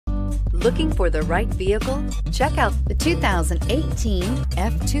Looking for the right vehicle? Check out the 2018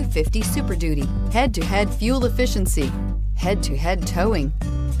 F-250 Super Duty. Head-to-head fuel efficiency, head-to-head towing,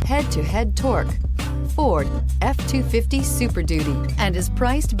 head-to-head torque. Ford F-250 Super Duty and is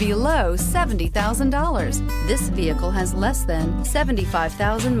priced below $70,000. This vehicle has less than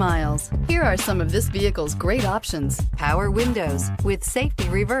 75,000 miles. Here are some of this vehicle's great options: power windows with safety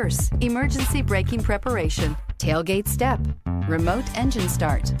reverse, emergency braking preparation, tailgate step, remote engine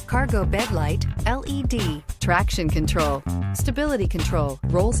start, cargo bed light, LED, traction control, stability control,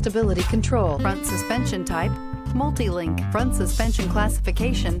 roll stability control, front suspension type, multi-link, front suspension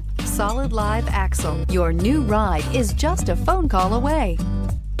classification, solid live axle. Your new ride is just a phone call away.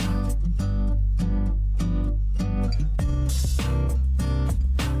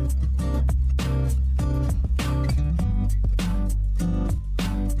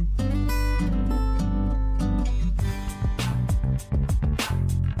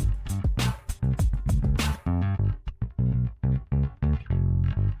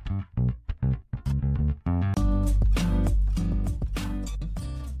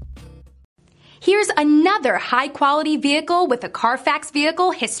 Here's another high-quality vehicle with a Carfax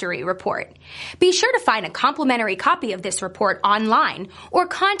Vehicle History Report. Be sure to find a complimentary copy of this report online or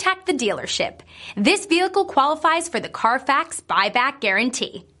contact the dealership. This vehicle qualifies for the Carfax Buyback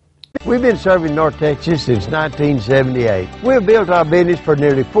Guarantee. We've been serving North Texas since 1978. We've built our business for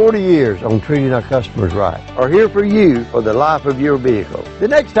nearly 40 years on treating our customers right. Are here for you for the life of your vehicle. The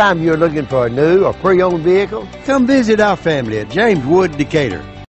next time you're looking for a new or pre-owned vehicle, come visit our family at James Wood Decatur.